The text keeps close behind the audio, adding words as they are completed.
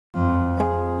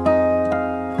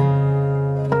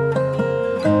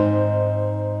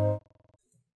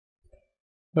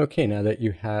Okay, now that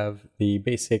you have the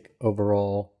basic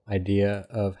overall idea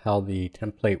of how the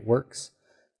template works,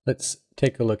 let's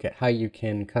take a look at how you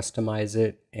can customize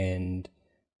it and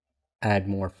add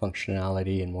more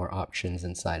functionality and more options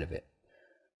inside of it.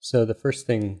 So the first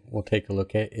thing we'll take a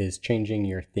look at is changing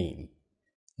your theme.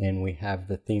 And we have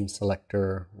the theme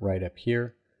selector right up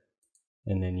here,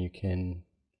 and then you can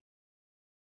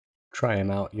try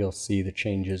them out. You'll see the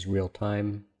changes real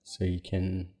time, so you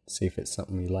can see if it's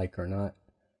something you like or not.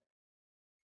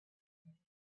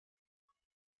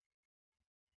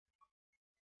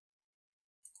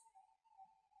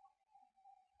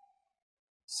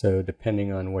 So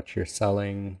depending on what you're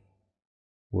selling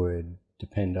would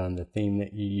depend on the theme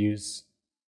that you use.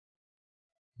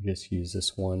 Just use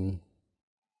this one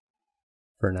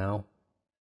for now,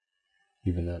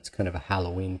 even though it's kind of a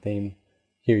Halloween theme.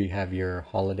 Here you have your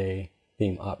holiday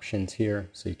theme options here,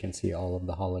 so you can see all of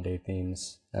the holiday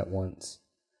themes at once.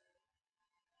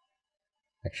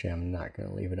 Actually, I'm not going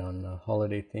to leave it on the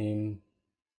holiday theme.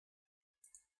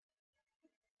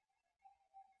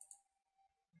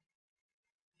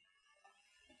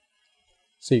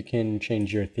 So you can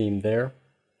change your theme there.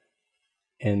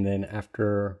 And then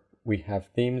after we have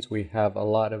themes, we have a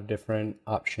lot of different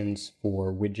options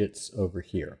for widgets over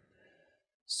here.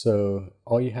 So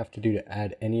all you have to do to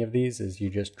add any of these is you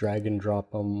just drag and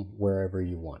drop them wherever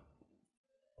you want.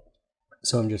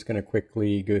 So I'm just going to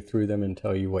quickly go through them and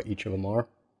tell you what each of them are.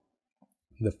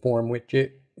 The form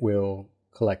widget will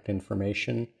collect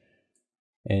information,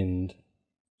 and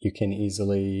you can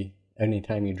easily,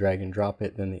 anytime you drag and drop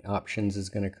it, then the options is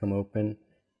going to come open.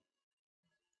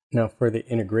 Now for the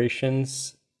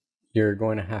integrations, you're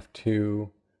going to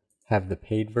have the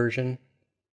paid version.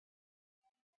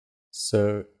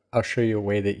 So I'll show you a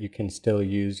way that you can still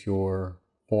use your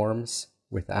forms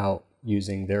without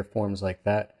using their forms like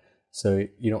that. So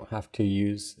you don't have to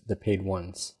use the paid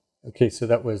ones. Okay, so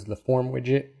that was the form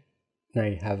widget. Now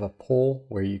you have a poll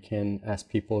where you can ask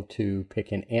people to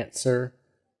pick an answer,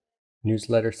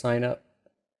 newsletter sign up,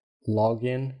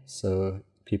 login, so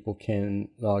people can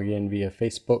log in via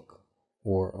Facebook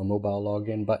or a mobile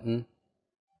login button,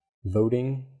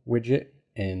 voting widget,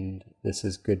 and this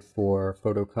is good for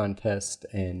photo contest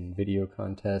and video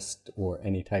contest or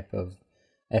any type of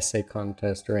essay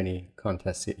contest or any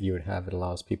contest that you would have. It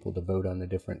allows people to vote on the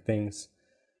different things.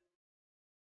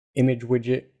 Image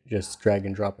widget, just drag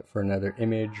and drop it for another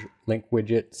image. Link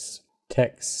widgets,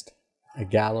 text, a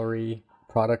gallery,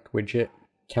 product widget,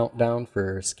 countdown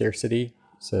for scarcity,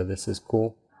 so this is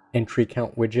cool. Entry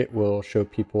count widget will show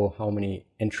people how many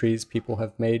entries people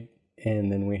have made.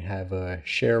 And then we have a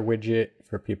share widget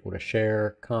for people to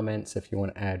share comments if you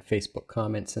want to add Facebook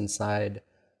comments inside.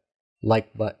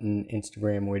 Like button,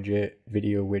 Instagram widget,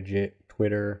 video widget,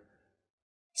 Twitter,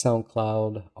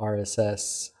 SoundCloud,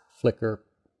 RSS, Flickr,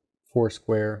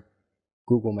 Foursquare,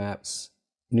 Google Maps,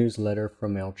 newsletter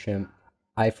from MailChimp,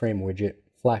 iframe widget,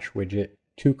 flash widget,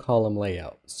 2-column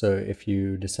layout. So if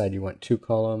you decide you want 2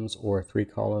 columns or 3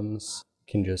 columns,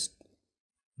 you can just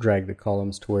drag the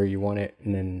columns to where you want it,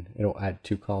 and then it'll add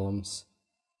 2 columns.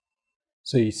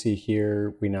 So you see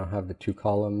here we now have the 2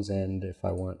 columns, and if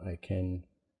I want I can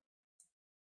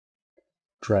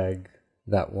drag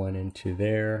that one into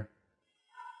there.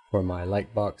 For my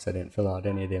like box, I didn't fill out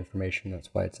any of the information,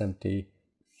 that's why it's empty.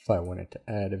 If I wanted to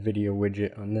add a video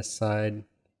widget on this side,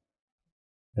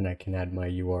 then I can add my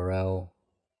URL,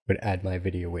 would add my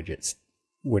video widgets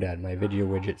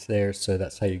there. So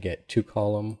that's how you get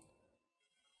 2-column.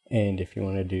 And if you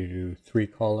want to do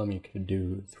 3-column, you could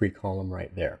do 3-column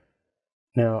right there.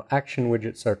 Now, action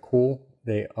widgets are cool.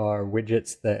 They are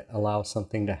widgets that allow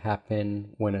something to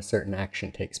happen when a certain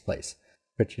action takes place.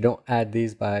 But you don't add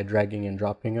these by dragging and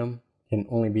dropping them. It can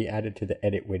only be added to the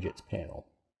Edit Widgets panel.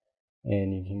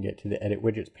 And you can get to the Edit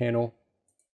Widgets panel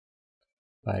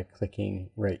by clicking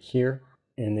right here.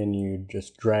 And then you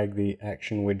just drag the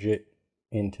action widget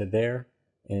into there.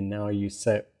 And now you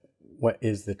set what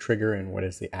is the trigger and what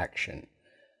is the action.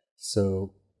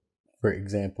 So, for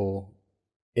example,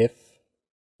 if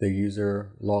the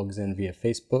user logs in via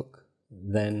Facebook,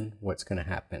 then what's going to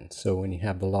happen? So when you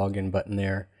have the login button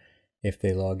there, if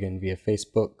they log in via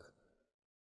Facebook,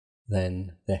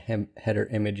 then the header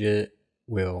image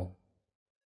will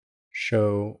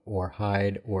show or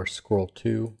hide or scroll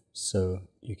to. So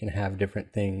you can have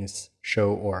different things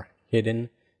show or hidden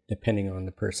depending on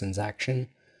the person's action.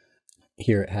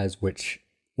 Here it has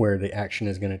where the action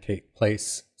is going to take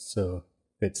place. So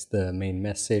it's the main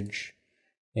message,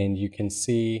 and you can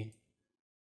see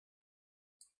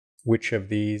which of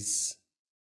these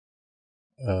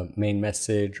main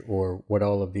message or what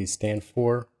all of these stand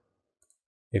for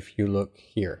if you look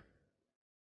here.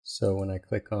 So when I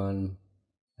click on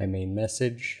my main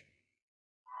message,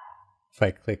 if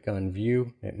I click on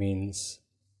view, it means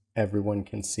everyone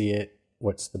can see it.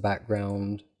 What's the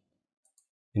background?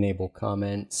 Enable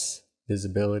comments,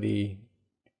 visibility,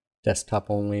 desktop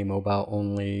only, mobile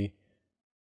only,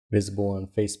 visible on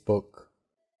Facebook,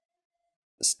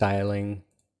 styling.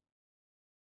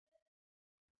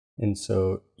 And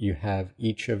so you have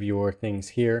each of your things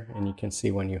here, and you can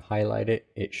see when you highlight it,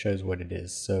 it shows what it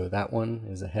is. So that one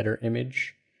is a header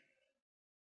image.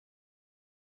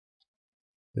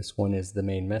 This one is the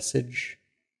main message.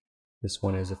 This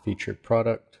one is a featured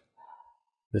product.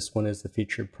 This one is the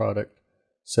featured product.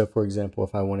 So for example,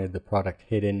 if I wanted the product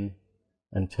hidden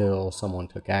until someone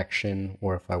took action,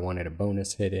 or if I wanted a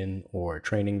bonus hidden, or a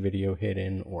training video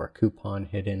hidden, or a coupon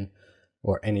hidden,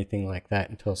 or anything like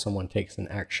that until someone takes an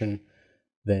action,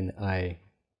 then I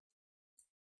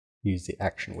use the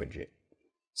action widget.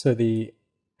 So the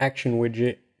action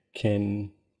widget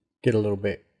can get a little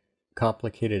bit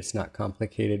complicated. It's not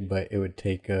complicated, but it would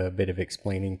take a bit of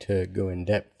explaining to go in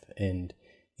depth, and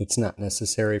it's not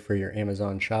necessary for your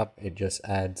Amazon shop. It just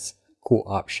adds cool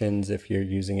options if you're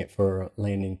using it for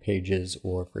landing pages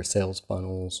or for sales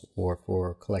funnels or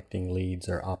for collecting leads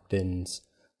or opt-ins,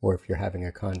 or if you're having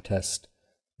a contest,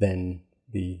 then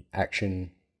the action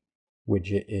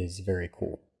widget is very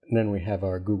cool. And then we have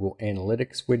our Google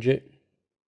Analytics widget,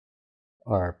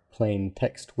 our plain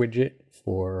text widget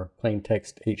for plain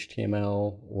text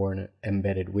HTML or an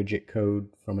embedded widget code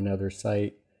from another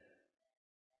site,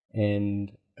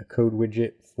 and a code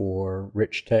widget for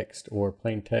rich text or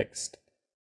plain text,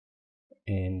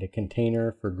 and a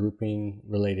container for grouping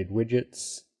related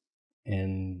widgets.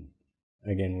 And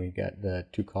again, we got the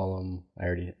 2-column, I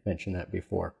already mentioned that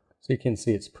before. So you can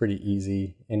see it's pretty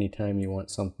easy. Anytime you want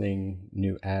something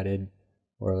new added,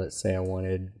 or let's say I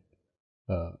wanted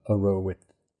a row with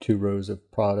 2 rows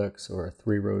of products or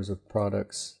 3 rows of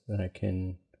products, then I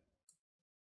can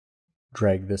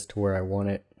drag this to where I want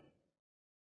it.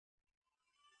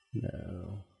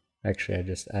 No, actually I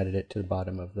just added it to the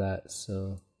bottom of that,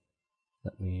 so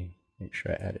let me make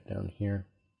sure I add it down here.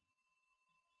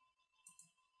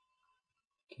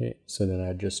 Okay, so then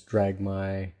I just drag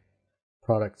my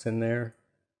products in there,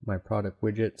 my product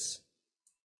widgets.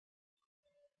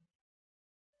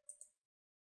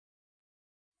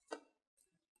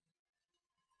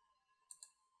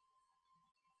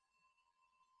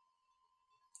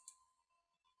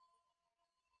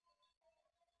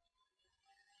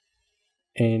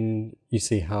 And you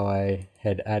see how I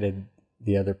had added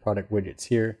the other product widgets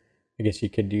here. I guess you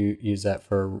could use that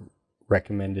for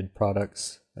recommended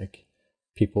products, like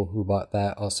people who bought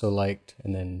that also liked,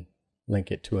 and then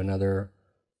link it to another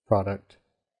product.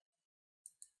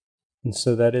 And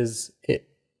so that is it.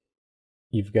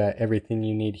 You've got everything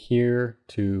you need here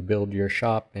to build your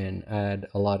shop and add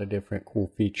a lot of different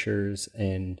cool features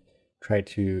and try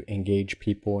to engage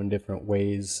people in different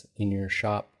ways in your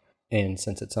shop. And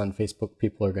since it's on Facebook,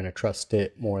 people are going to trust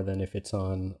it more than if it's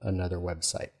on another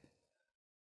website.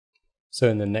 So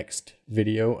in the next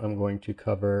video, I'm going to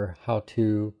cover how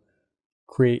to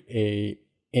create a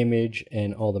image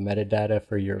and all the metadata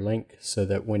for your link so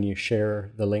that when you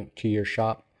share the link to your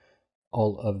shop,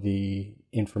 all of the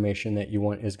information that you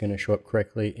want is going to show up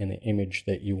correctly and the image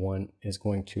that you want is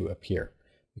going to appear.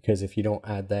 Because if you don't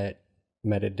add that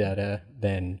metadata,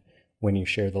 then when you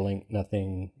share the link,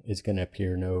 nothing is going to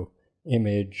appear. No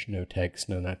image, no text,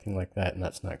 no nothing like that, and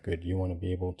that's not good. You want to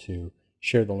be able to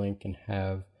share the link and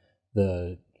have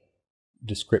the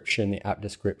description, the app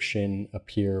description,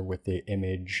 appear with the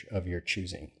image of your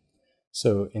choosing.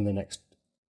 So in the next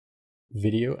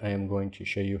video, I am going to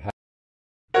show you how